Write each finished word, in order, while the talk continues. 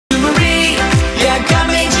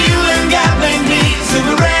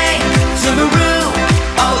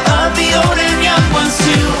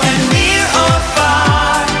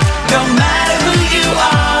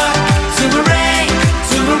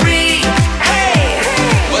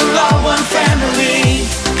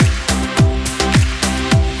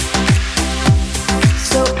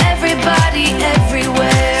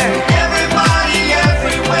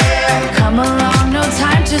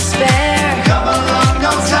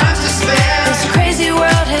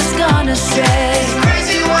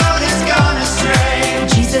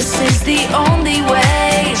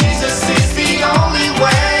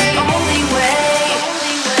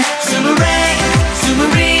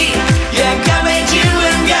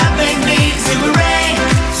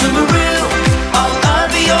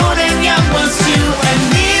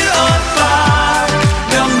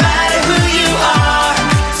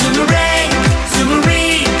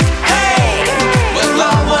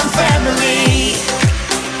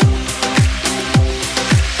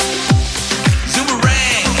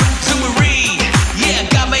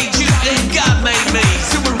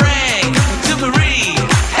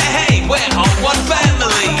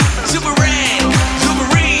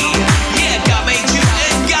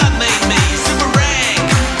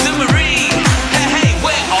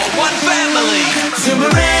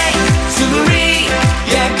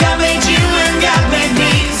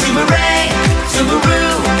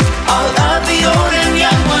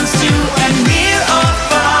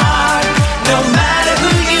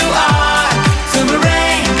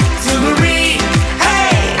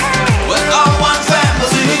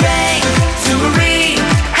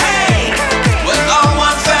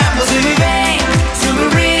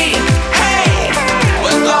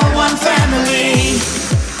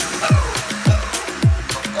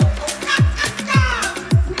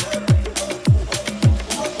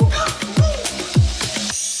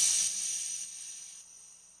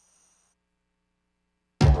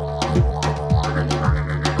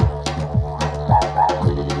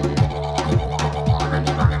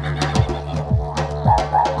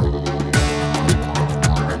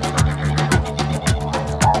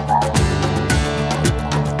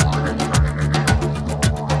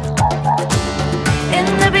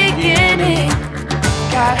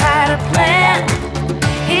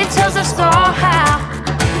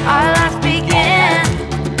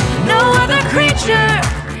picture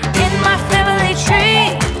in my family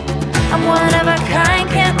tree. I'm one of a kind,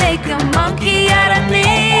 can't make a monkey out of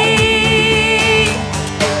me.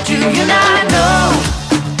 Do you not know?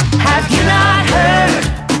 Have you not heard?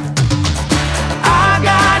 Our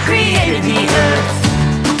God created the earth.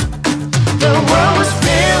 The world was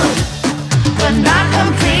filled, but not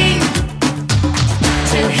complete,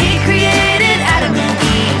 till He created Adam and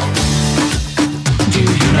Eve. Do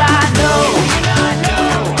you not know?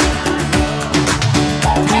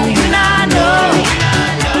 Do you not know?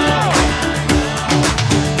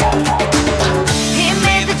 He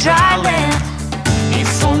made the dry land, He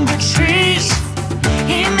formed the trees,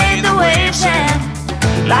 He made the waves and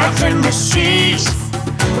life in the seas.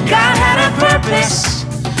 God had a purpose,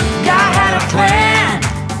 God had a plan.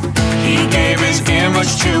 He gave His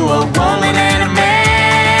image to a woman and a man.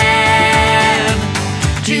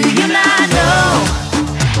 Do you not know?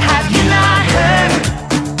 Have you not heard?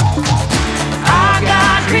 Our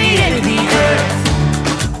God created the earth.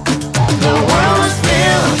 The world was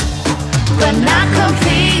filled, but not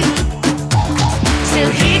complete,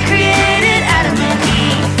 till He created Adam and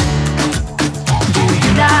Eve. Do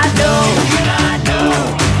you not know? Do you not know?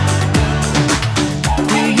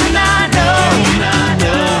 Do you not know? Do you not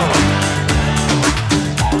know?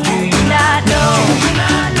 Do you not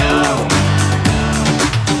know?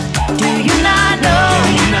 Do you not know?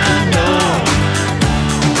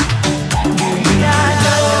 Do you not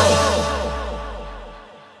know?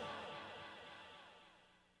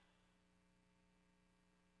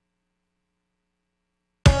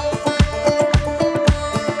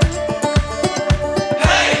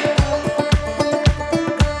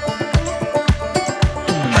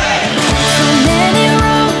 So many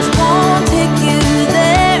roads won't take you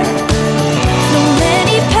there. So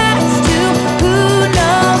many paths to who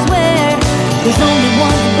knows where. There's only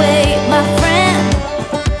one way, my friend.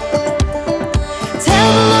 Tell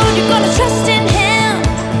the Lord you're gonna trust in Him.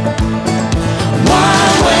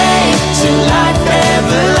 One way to life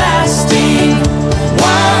everlasting.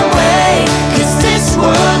 One way, 'cause this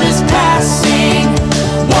world is passing.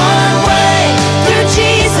 One way through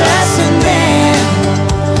Jesus, and then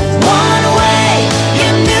one way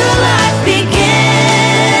your new life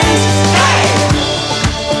begins. Hey!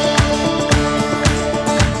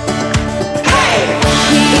 Hey!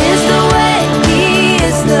 He is the way, He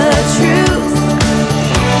is the truth,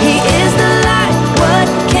 He is the light. What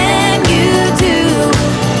can you do?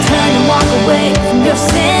 Turn and walk away from your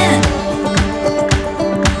sin.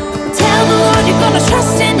 Tell the Lord you're gonna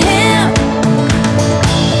trust in Him.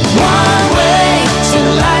 One way to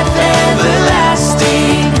life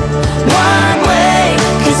everlasting. One way,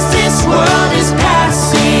 'cause this world is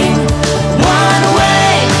passing. One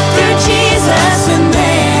way through Jesus, and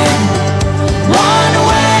then one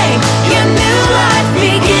way your new life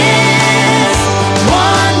begins.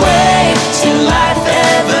 One way to life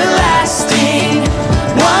everlasting.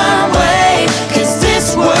 One way, 'cause this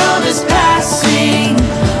world is passing.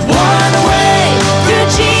 One way through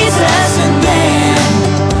Jesus, and then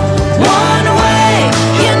one way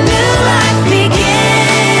your new life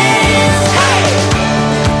begins. Hey!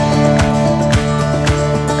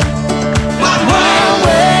 One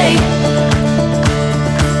way.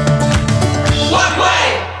 One way.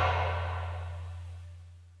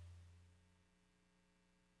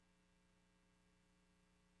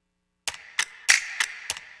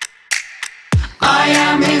 I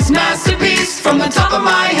am His masterpiece, from the top of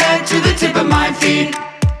my head to the tip of my feet.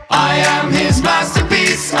 I am His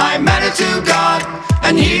masterpiece, I matter to God,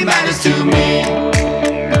 and He matters to me.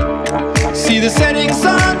 See the setting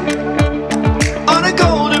sun on a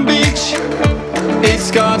golden beach.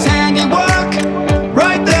 It's God's handiwork,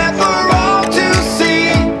 right there for all to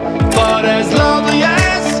see. But as lovely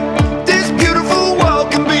as this beautiful world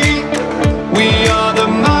can be, we are the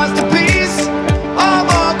masterpiece of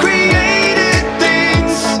all created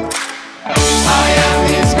things. I am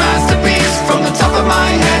His masterpiece, from the top of my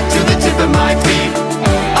head to the tip of my feet.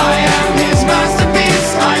 I am His masterpiece,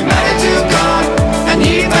 I matter to God, and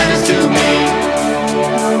He matters to me.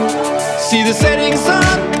 See the setting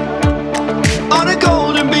sun on a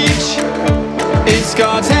golden beach.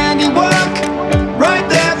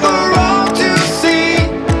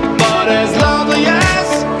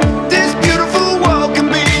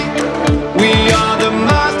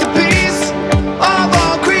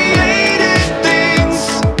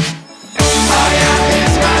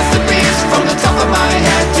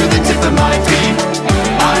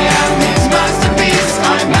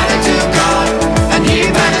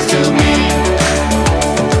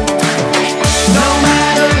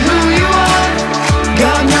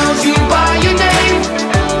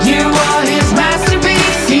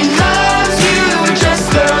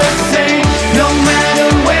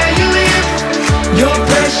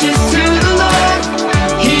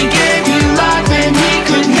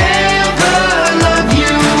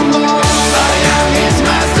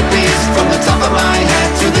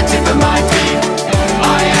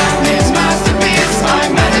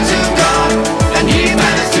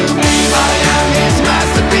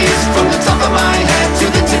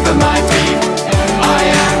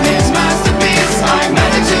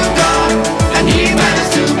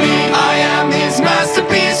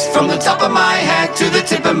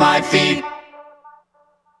 my feet.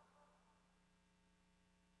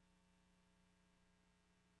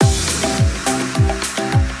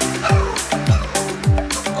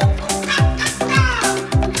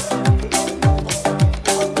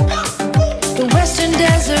 The western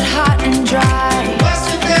desert hot and dry,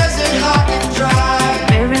 Western desert, hot and dry.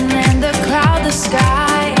 barren land, the cloud, the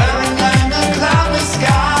sky. Barren land, the cloudless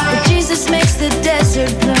sky. But Jesus makes the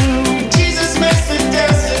desert bloom, Jesus makes the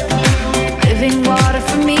desert blue. living water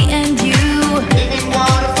for me and you.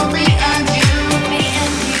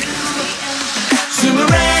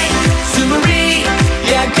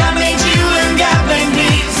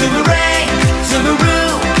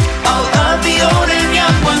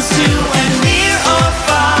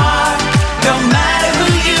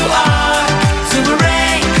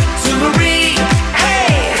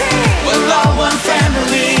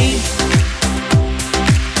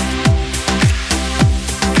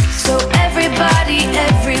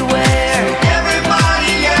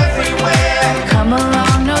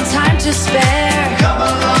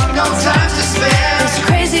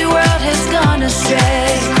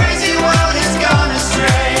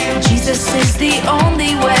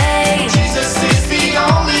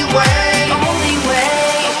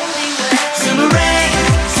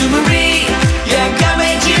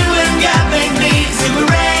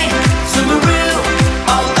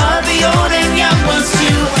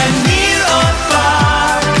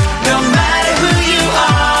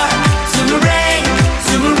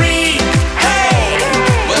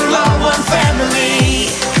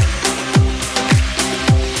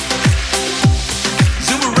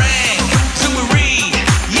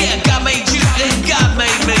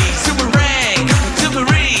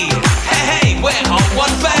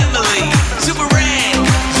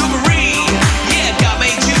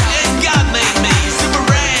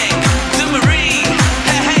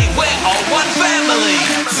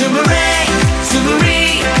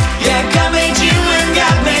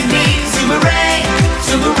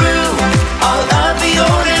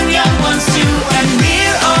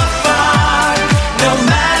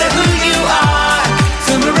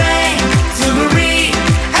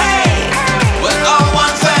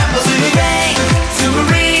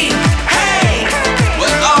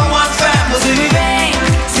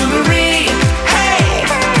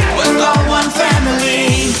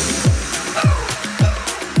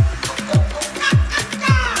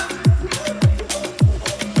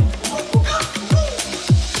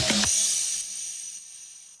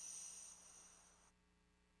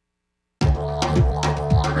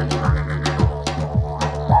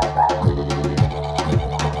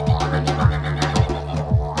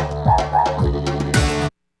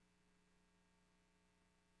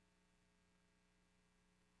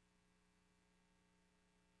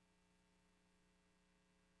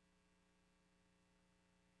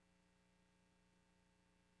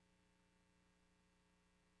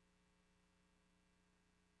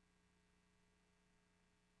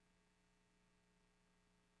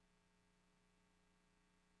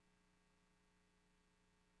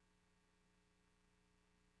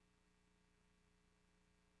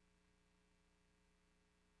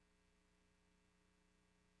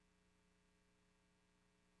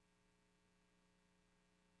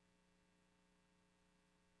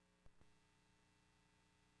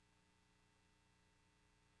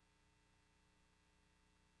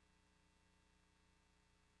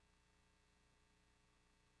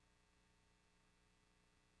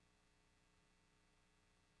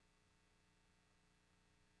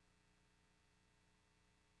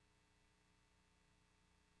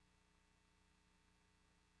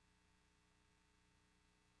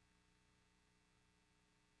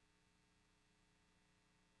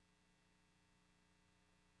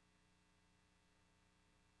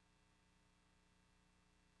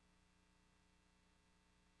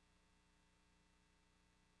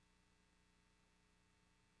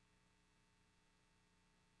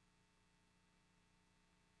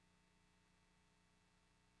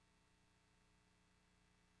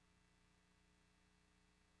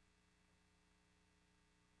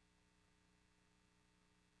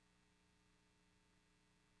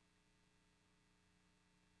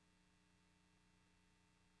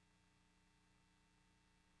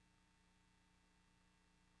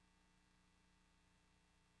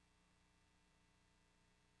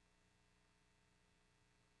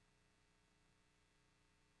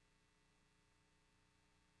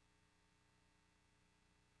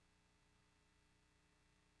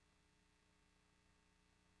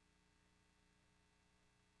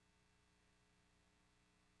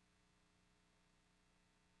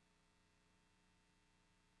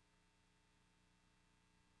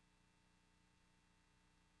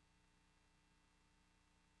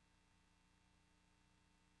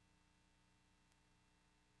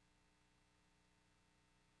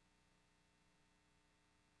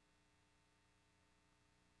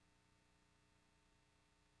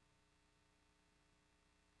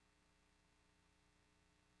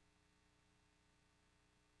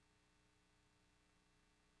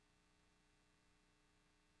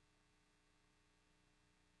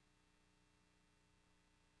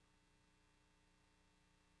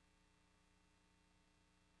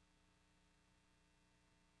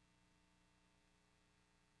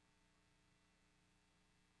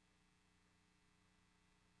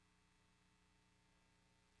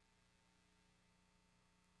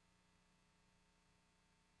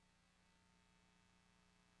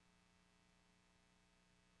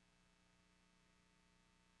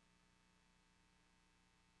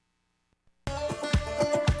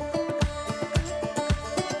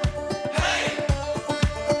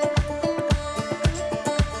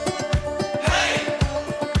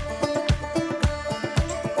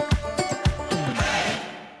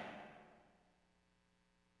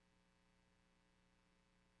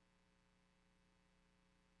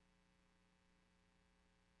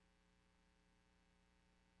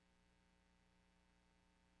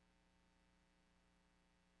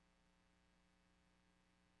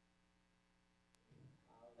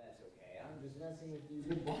 messing with you,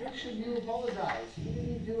 but why should you apologize? You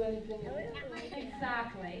didn't do anything.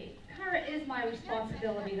 Exactly. Kara is my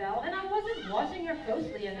responsibility, though, and I wasn't watching her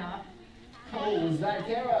closely enough. Oh, was that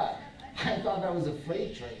Kara? I thought that was a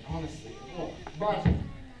freight train, honestly. Oh, but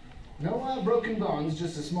no broken bones,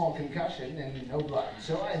 just a small concussion and no blood.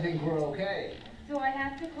 So I think we're okay. Do I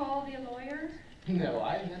have to call the lawyer? No,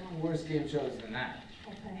 I've been on worse game shows than that.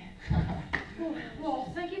 Okay.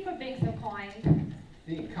 Well, thank you for being so kind.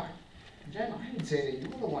 Being kind? Jen, I would say that you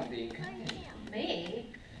were the one being kind.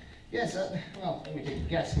 Me? Yes, well, let me take a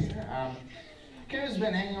guess here. Kara's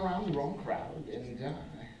been hanging around the wrong crowd and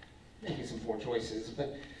making some poor choices,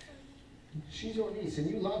 but she's your niece and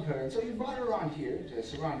you love her, and so you brought her around here to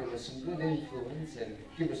surround her with some good influence and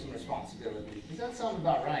give her some responsibility. Does that sound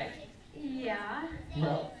about right? Yeah.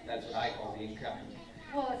 Well, that's what I call being kind.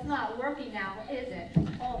 Well, it's not working now, is it?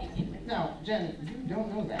 Obviously. Now, Jen, you don't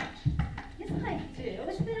know that. Yes, I do.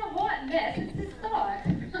 It's been a hot mess since the start.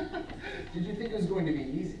 Did you think it was going to be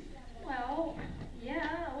easy? Well,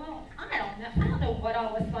 yeah, well, I don't know what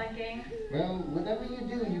I was thinking. Well, whatever you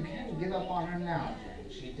do, you can't give up on her now, Jen.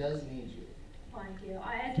 She does need you. Thank you.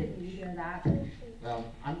 I didn't hear that. Well,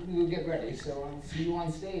 I'm going to go get ready, so I'll see you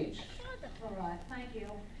on stage. All right, thank you.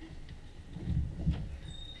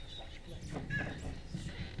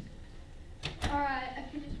 Alright, I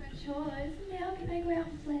finished my chores. Now can I go out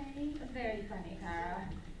and play? Very funny, Kara.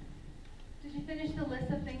 Did you finish the list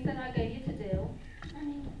of things that I gave you to do? I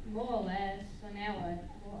mean, More or less. So now what?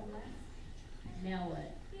 more or less. Now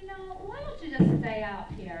what? You know, why don't you just stay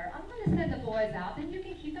out here? I'm going to send the boys out, and you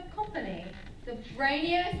can keep them company. The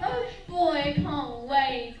brainiacs? Oh boy, I can't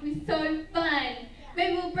wait. It'll be so fun.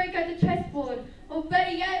 Maybe we'll break out the chessboard. Or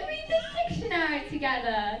better yet, read the dictionary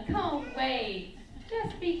together. Can't wait.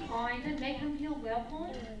 Just be kind and make them feel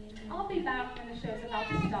welcome. I'll be back when the show's about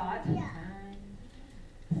to start.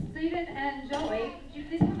 Stephen and Joey, could you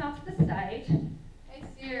please come out to the stage? Hey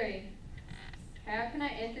Siri, how can I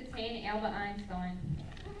entertain Albert Einstein?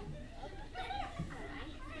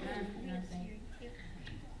 Nothing.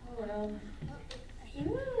 Oh well.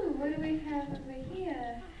 Ooh, what do we have over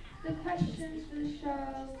here? The questions for the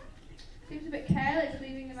show. Seems a bit careless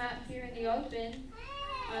leaving them out here in the open,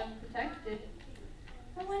 unprotected.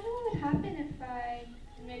 I wonder what would happen if I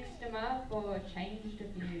mixed them up or changed a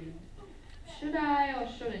few. Should I or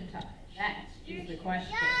shouldn't I? That is the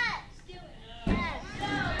question.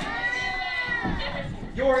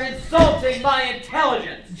 You're insulting my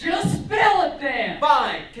intelligence! Just spell it then!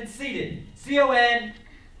 Fine, conceited. C-O-N-C-E-I-T-E-D.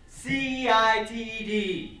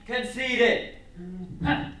 Conceited.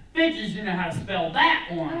 Bitches, you know how to spell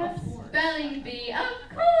that one. Spelling bee, of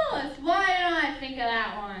course! Why didn't I think of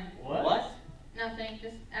that one? What? Nothing,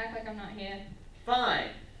 just act like I'm not here. Fine.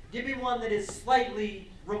 Give me one that is slightly,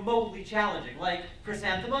 remotely challenging, like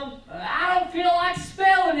chrysanthemum. I don't feel like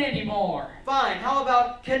spelling anymore. Fine. How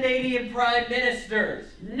about Canadian Prime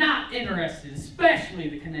Ministers? Not interested, especially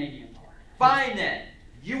the Canadian part. Fine then.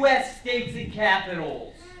 U.S. states and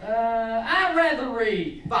capitals. I'd rather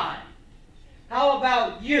read. Fine. How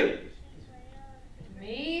about you?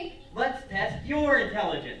 Me? Let's test your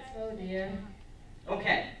intelligence. Oh dear.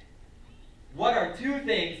 Okay. What are two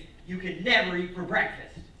things you can never eat for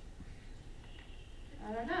breakfast?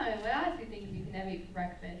 I don't know. What else do you think you can never eat for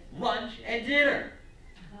breakfast? Lunch and dinner.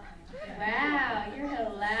 Wow, you're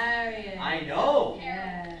hilarious. I know.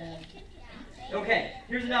 Yeah. Okay,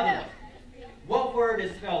 here's another one. What word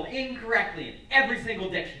is spelled incorrectly in every single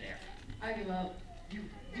dictionary? I give up. You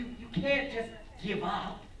can't just give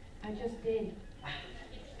up. I just did.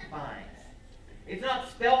 Fine. It's not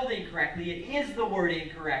spelled incorrectly, it is the word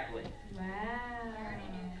incorrectly. Wow.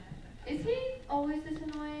 Is he always this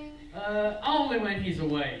annoying? Only when he's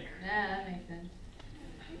awake. Nah, that makes sense.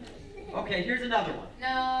 Okay, here's another one.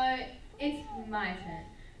 No, it's my turn.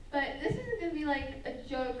 But this isn't going to be like a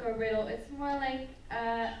joke or riddle. It's more like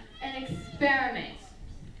an experiment.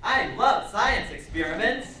 I love science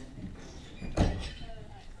experiments.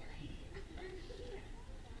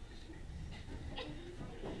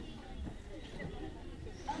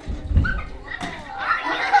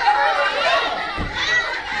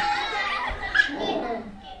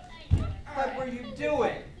 What were you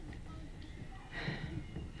doing?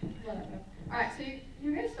 Whatever. Alright, so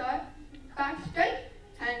you're going to start back straight,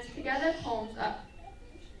 hands together, palms up.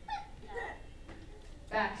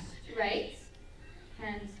 Back straight,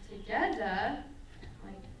 hands together,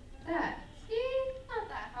 like that. See? Not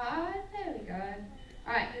that hard. There we go.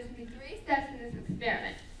 Alright, there's going to be 3 steps in this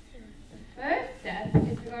experiment. The first step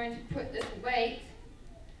is we're going to put this weight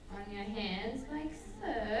on your hands like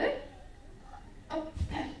so. Oh,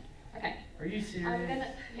 okay. Are you serious?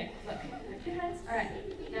 gonna, here, look, put your hands, all right.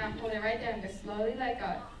 Now hold it right there. I'm gonna slowly let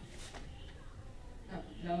go.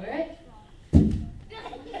 No, lower it.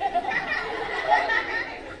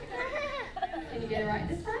 Can you get it right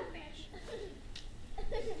this time?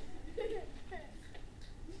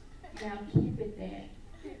 Now keep it there.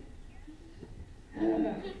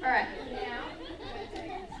 All right. Now.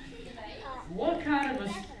 What kind of a...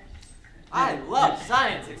 I love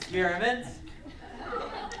science experiments. All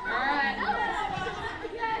right.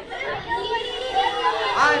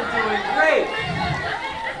 I'm doing great.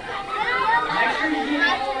 Make sure you get it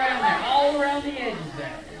all around the edges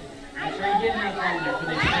there. Make sure you get enough on there for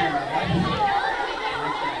the experiment, right?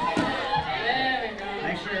 There we go.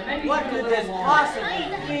 Make sure, maybe What put a could little this more. possibly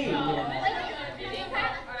be?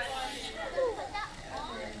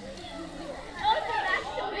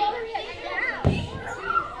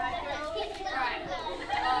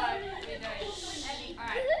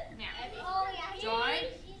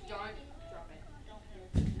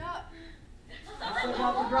 I'm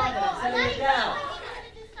about to drop it. I'm setting it down.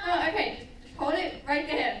 Oh, okay. Hold it right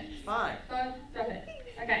there. Fine. Don't drop it.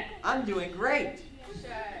 Okay. I'm doing great.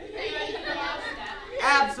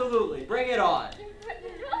 Absolutely. Bring it on.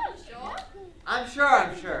 I'm sure.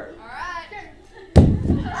 This is a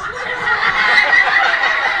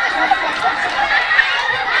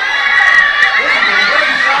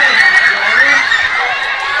great science experiment.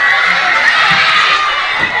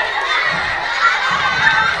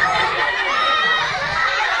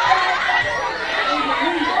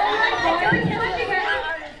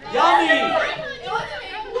 Yummy!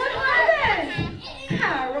 What happened?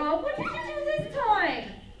 Carol, what did you do this time?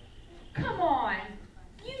 Come on.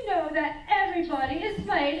 You know that everybody is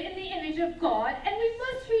made in the image of God, and we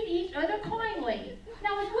must treat each other kindly.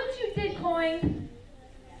 Now, is what you did kind?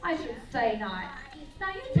 I should say not. Now,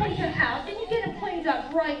 you take her out, and you get her cleaned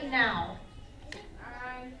up right now.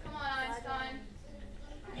 Come on, Einstein.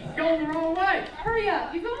 It's going the wrong way. Hurry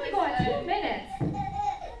up. You've only got 2 minutes.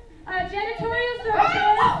 Janitorial services.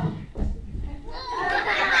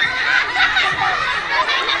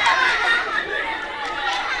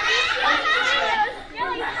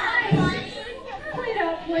 Clean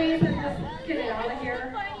up, please, and just get it out of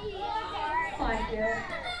here. Thank you.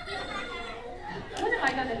 What am I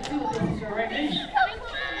going to do with this Correct story? me.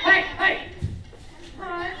 Hey!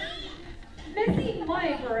 Hi. Missy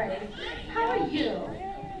Maybury, how are you?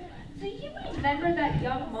 Do you remember that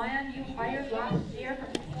young man you hired last year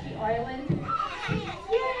from the island?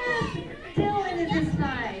 Yes, Dylan is his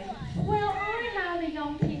name. Well, I have a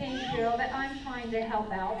young teenage girl that I'm trying to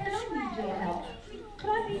help out, and I need your help. Could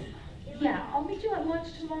I be... Yeah, I'll meet you at lunch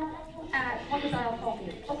tomorrow at Crocodile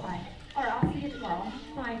Coffee. Okay. All right, I'll see you tomorrow.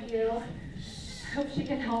 Thank you. Hope she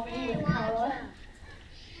can help me with Carla.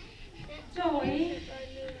 Joey.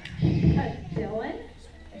 Dylan?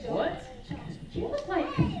 What? You look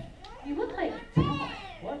like Todd.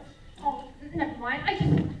 What? Oh, never mind. I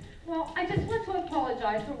just want to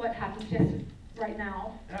apologize for what happened just right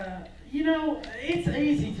now. You know, it's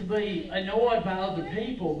easy to be annoyed by other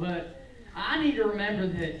people, but I need to remember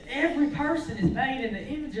that every person is made in the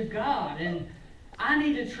image of God, and I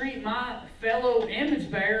need to treat my fellow image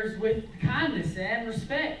bearers with kindness and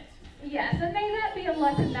respect. Yes, and may that be a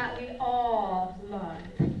lesson that we all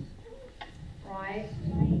learn. Right?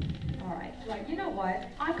 Right. You know what?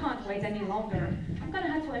 I can't wait any longer. I'm going to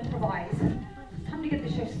have to improvise. It's time to get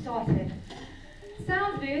the show started.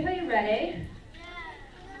 Sound booth, are you ready?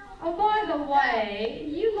 Oh, by the way,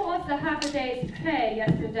 you lost a half a day's pay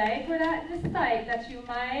yesterday for that mistake that you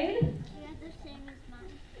made. Yeah, the same as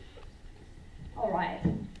mine. All right.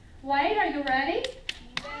 Wade, are you ready?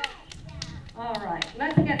 All right,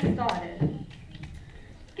 let's get started.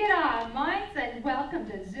 G'day, mates, and welcome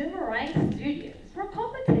to Zoomerang Studios, where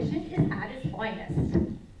competition is at its finest.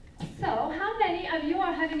 So, how many of you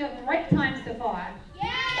are having a great time so far?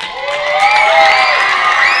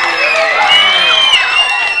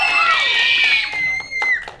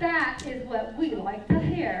 That is what we like to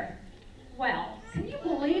hear. Well, can you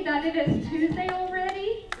believe that it is Tuesday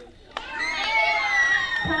already?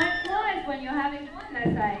 Time flies when you're having fun, they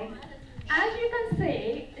say. As you can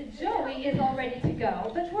see, Joey is all ready to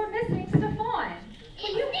go, but we're missing Stefan.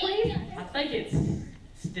 Will you please... I think it's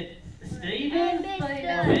Steven? Steven,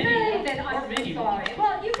 I'm so sorry.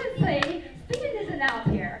 Well, you can see, Steven isn't out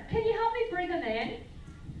here. Can you help me bring him in?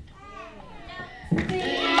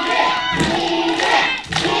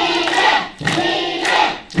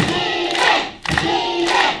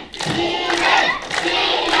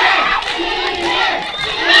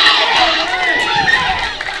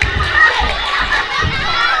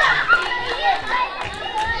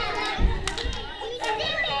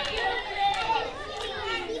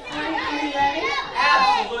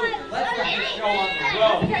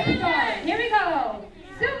 go. Let's get started. Here we go.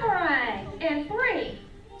 Zoomerang in 3,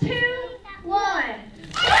 2, 1.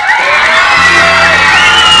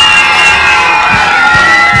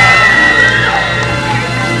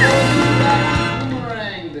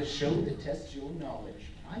 Boomerang, the show that tests your knowledge.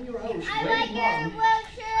 I'm your host, I Wade like Martin. your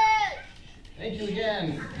workshoot. Thank you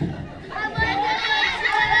again. I like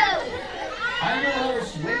your workshoot. I'm your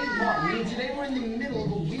host, Wade Martin, and today we're in the middle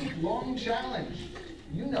of a week-long challenge.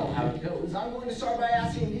 You know how it goes. I'm going to start by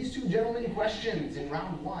asking these two gentlemen questions in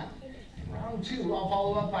round 1. In round 2, I'll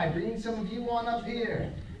follow up by bringing some of you on up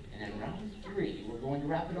here. And in round 3, we're going to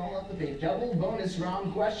wrap it all up with a double bonus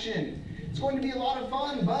round question. It's going to be a lot of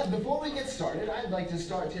fun, but before we get started, I'd like to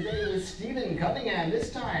start today with Stephen Cunningham this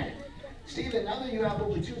time. Stephen, now that you have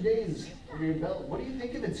over 2 days under your belt, what do you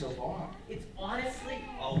think of it so far? It's honestly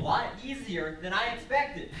a lot easier than I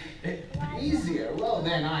expected. Easier? Well,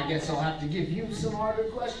 then I guess I'll have to give you some harder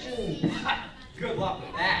questions. Good luck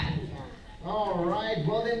with that. All right,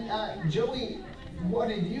 well then, Joey, what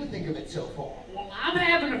did you think of it so far? Well, I'm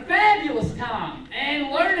having a fabulous time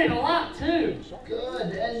and learning a lot too.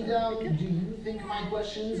 Good, and do you think my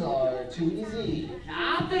questions are too easy?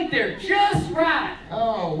 I think they're just right.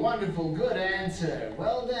 Oh, wonderful, good answer.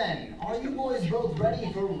 Well then, are you boys both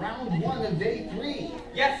ready for round 1 of day 3?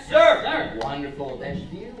 Yes, sir. Sir. Wonderful, then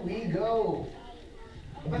here we go.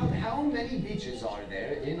 About how many beaches are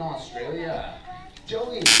there in Australia?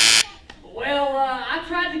 Joey. Well, I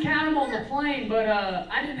tried to count them on the plane, but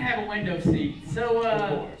I didn't have a window seat. So, Of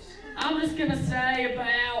course. I'm just gonna say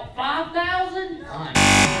about 5,000. I'm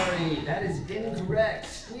sorry, that is incorrect.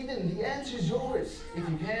 Stephen, the answer's yours, if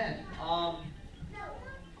you can.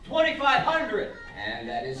 2,500. And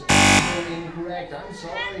that is also incorrect. I'm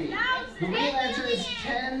sorry. The real answer is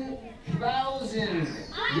 10,000.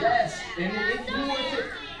 Yes, and if you were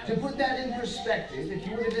to put that in perspective, if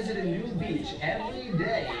you were to visit a new beach every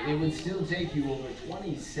day, it would still take you over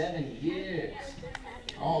 27 years.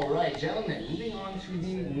 All right, gentlemen, moving on to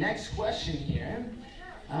the next question here.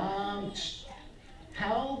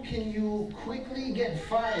 How can you quickly get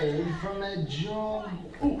fired from a job?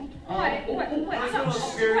 Wait, Personal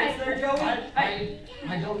experience there, Joey?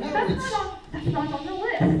 I don't know. That's not on the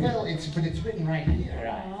list. Well, it's written right here.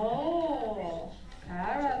 Oh.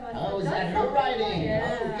 Kara must have Oh, is done that her something. writing?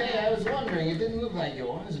 Yeah. Okay, I was wondering. It didn't look like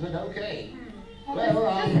yours, but okay.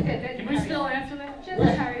 Well, just Can we still answer that? Just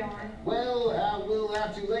Well- carry on. Well, we'll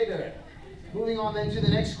have to later. Moving on then to the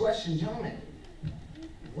next question, gentlemen.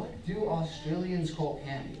 What do Australians call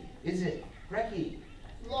candy? Is it brekkie,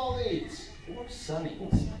 lollies, or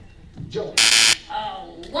sunnies? Joey.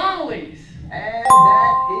 Lollies. And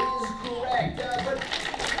that is correct. But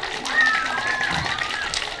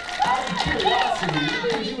out of curiosity,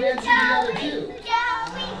 did you answer the other two?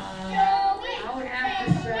 I would have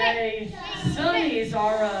to say sunnies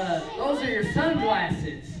are those are your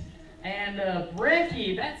sunglasses, and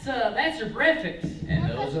brekkie, that's your breakfast. And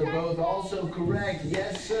those are both also correct.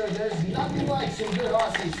 Yes, sir. There's nothing like some good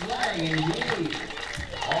Aussie slang indeed.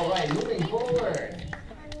 All right, moving forward.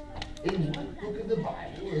 In what book of the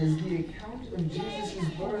Bible is the account of Jesus'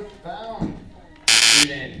 birth found?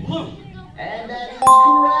 Stephen. Luke. And that is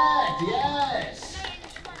correct. Yes.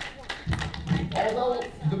 Although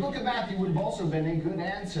the book of Matthew would have also been a good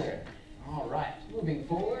answer. All right, moving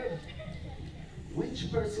forward. Which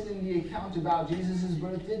person in the account about Jesus'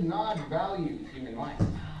 birth did not value human life? Read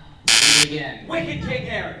it again. Wicked King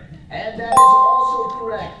Herod. And that is also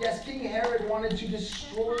correct. Yes, King Herod wanted to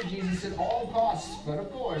destroy Jesus at all costs, but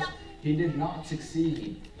of course, he did not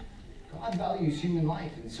succeed. God values human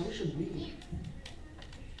life, and so should we.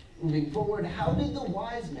 Moving forward, how did the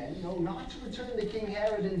wise men know not to return to King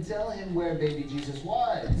Herod and tell him where baby Jesus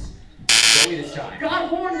was? Joey this time. God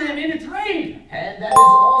warned them in a dream. And that is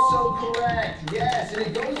also correct. Yes, and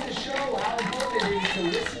it goes to show how important it is to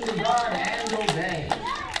listen to God and obey.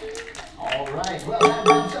 All right, well, that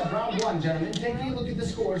wraps up round 1, gentlemen. Taking a look at the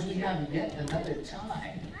scores, we have yet another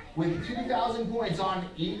tie with 2,000 points on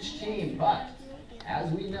each team. But,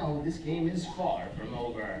 as we know, this game is far from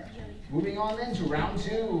over. Moving on then to round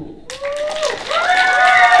 2.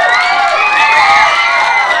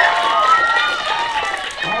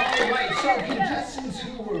 Alright, so contestants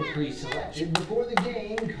who were pre-selected before the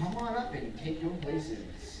game, come on up and take your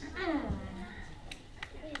places.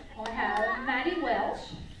 I have Maddie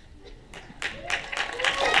Welsh.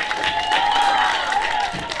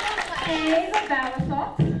 Dave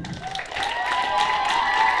Balasov.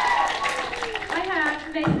 I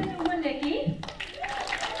have Mason Winicki.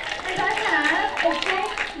 And I have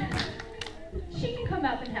Jane. She can come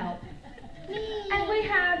up and help. And we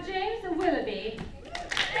have James Willoughby.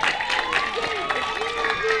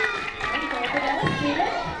 And over there, Stephen.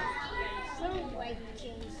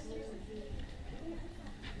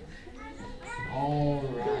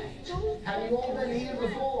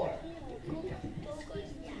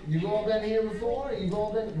 here before? You've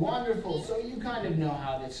all been wonderful. So you kind of know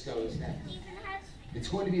how this goes now. It's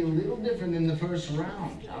going to be a little different than the first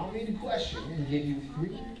round. I'll read a question and give you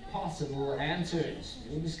 3 possible answers.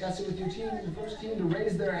 You'll discuss it with your team, and the first team to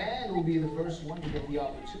raise their hand will be the first one to get the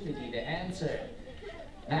opportunity to answer.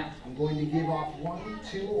 Now, I'm going to give off 1,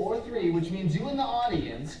 2, or 3, which means you in the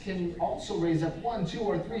audience can also raise up 1, 2,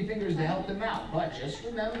 or 3 fingers to help them out. But just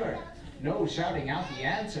remember, no shouting out the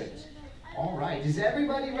answers. All right, is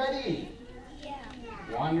everybody ready? Yeah.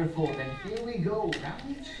 Wonderful, then here we go.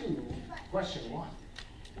 Round 2, question 1.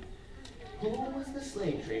 Who was the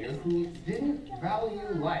slave trader who didn't value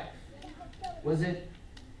life? Was it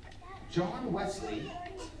John Wesley,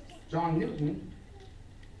 John Newton,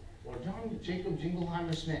 or John Jacob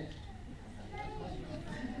Jingleheimer Smith?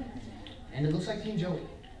 And it looks like Team Joey.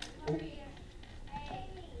 Oh.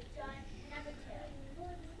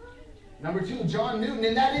 Number 2, John Newton,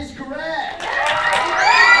 and that is correct.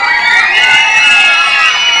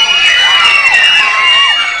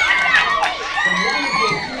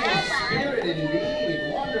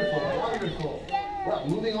 Indeed. Wonderful, wonderful. Well,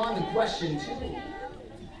 moving on to question 2.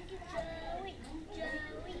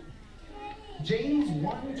 James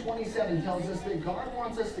 1:27 tells us that God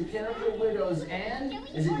wants us to care for widows and,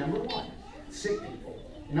 is it number 1, sick people,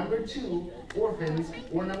 number 2, orphans,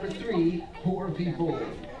 or number 3, poor people?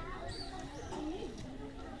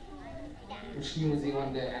 Which team was the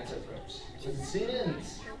one to answer first? Was it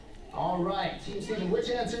Stevens? All right, Team Stevens, which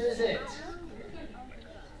answer is it?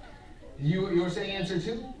 You're saying answer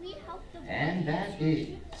 2? And that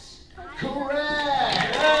is correct! All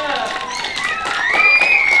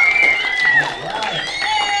right.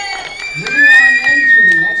 Moving on then to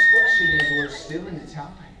the next question as we're still in the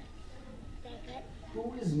time.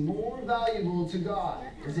 Who is more valuable to God?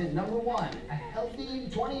 Is it number 1, a healthy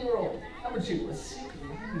 20-year-old? Number 2, a sick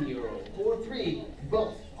 90-year-old? Or 3,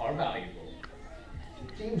 both are valuable?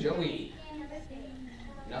 Team Joey.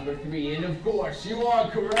 Number 3, and of course, you are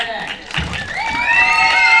correct.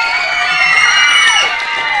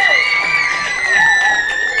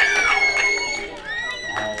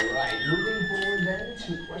 All right, moving forward then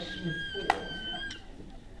to question 4.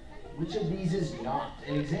 Which of these is not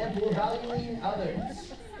an example of valuing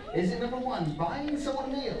others? Is it number 1, buying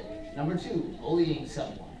someone a meal? Number 2, bullying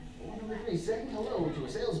someone? Or number 3, saying hello to a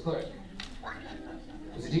sales clerk?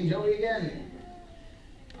 Was it Team Joey again?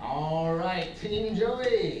 All right, Team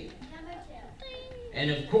Joey. Number 2. And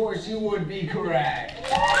of course, you would be correct.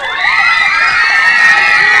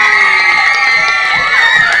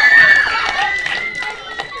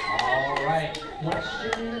 All right,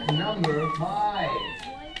 question number 5.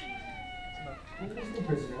 Who was the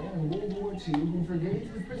prisoner in World War II who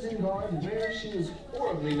forgave the prison guard where she was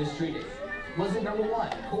horribly mistreated? Was it number 1,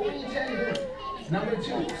 Corey Ten Boom? Number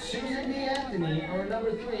 2, Susan B. Anthony? Or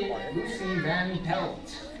number 3, Lucy Van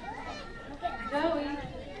Pelt? Joey.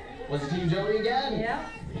 Was it Team Joey again? Yeah.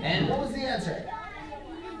 And what was the answer?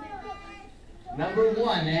 Number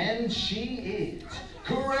 1, and she is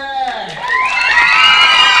correct!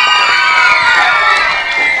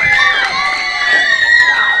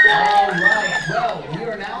 Alright, well, we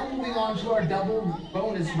are now moving on to our double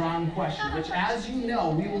bonus round question, which, as you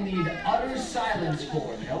know, we will need utter silence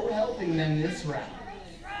for. No helping them this round.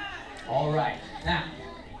 Alright, now,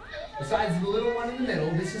 besides the little one in the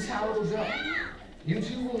middle, this is how it'll go. You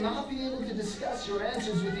two will not be able to discuss your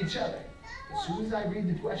answers with each other. As soon as I read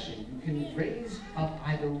the question, you can raise up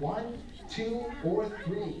either 1, 2, or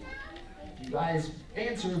 3. If you guys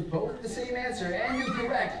answer both the same answer and you're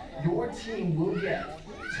correct, your team will get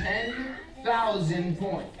 10,000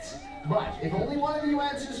 points. But if only one of you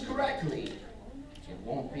answers correctly, it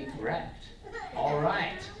won't be correct. All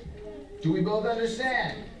right. Do we both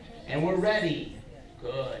understand? And we're ready.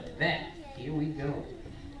 Good. Then, here we go.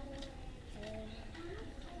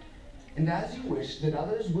 And as you wish that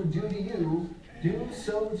others would do to you, do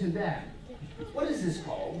so to them. What is this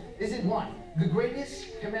called? Is it 1, the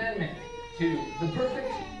greatest commandment? 2, the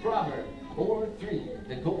perfect proverb? Or 3,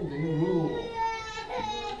 the golden rule?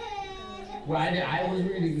 Well, I was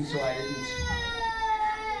reading, so I didn't.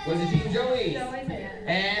 Was it Team Joey? Joey's again.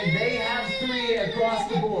 And they have 3 across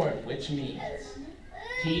the board, which means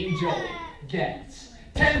Team Joey gets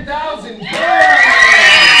 10,000 points!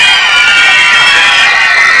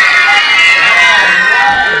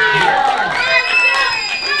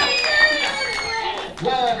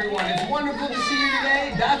 Well, everyone, it's wonderful to see you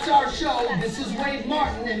today. That's our show. This is Wade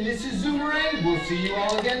Martin, and this is Zoomerang. We'll see you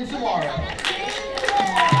all again tomorrow.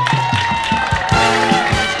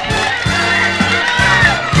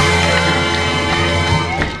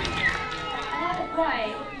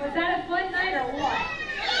 Right. Was that a fun night or what?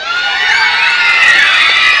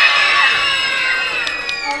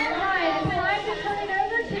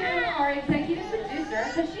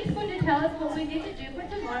 us what we need to do for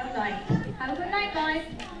tomorrow night. Have a good night, guys.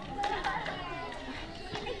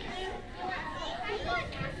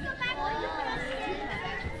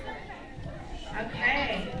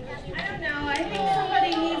 Okay. I don't know. I think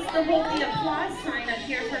somebody needs to hold the applause sign up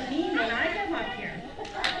here for me when I come up here.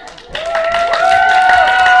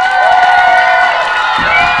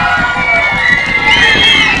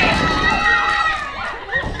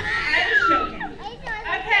 I was joking.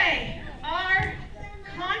 Okay. Our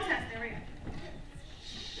contest. There we go.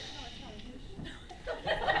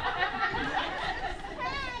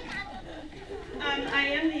 I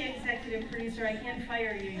am the executive producer. I can't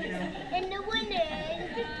fire you, you know. And the winner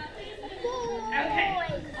is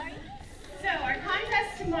Okay. So our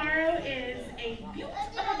contest tomorrow is a Butte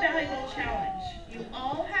of a Valuable challenge. You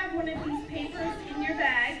all have one of these papers in your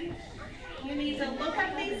bag. You need to look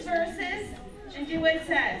up these verses and do what it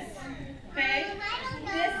says. Okay?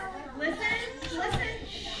 Listen.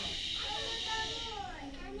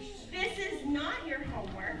 This is not your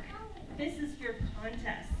homework. This is your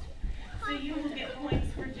contest. So you will get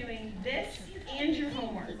points for doing this and your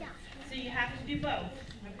homework. So you have to do both,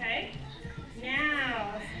 okay?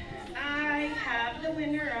 Now, I have the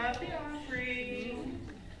winner of the offering.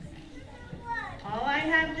 All I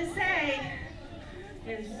have to say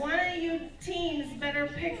is one of you teams better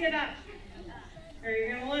pick it up or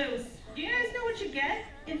you're gonna lose. Do you guys know what you get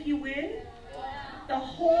if you win? The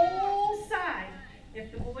whole side.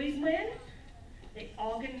 If the boys win, they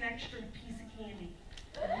all get an extra piece of candy.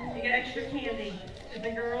 You get extra candy. If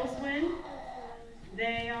the girls win,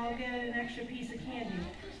 they all get an extra piece of candy.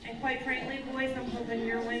 And quite frankly, boys, I'm hoping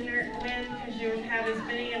your winner win because you don't have as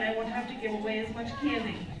many and I won't have to give away as much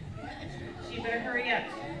candy. So you better hurry up.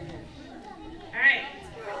 All right.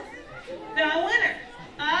 The winner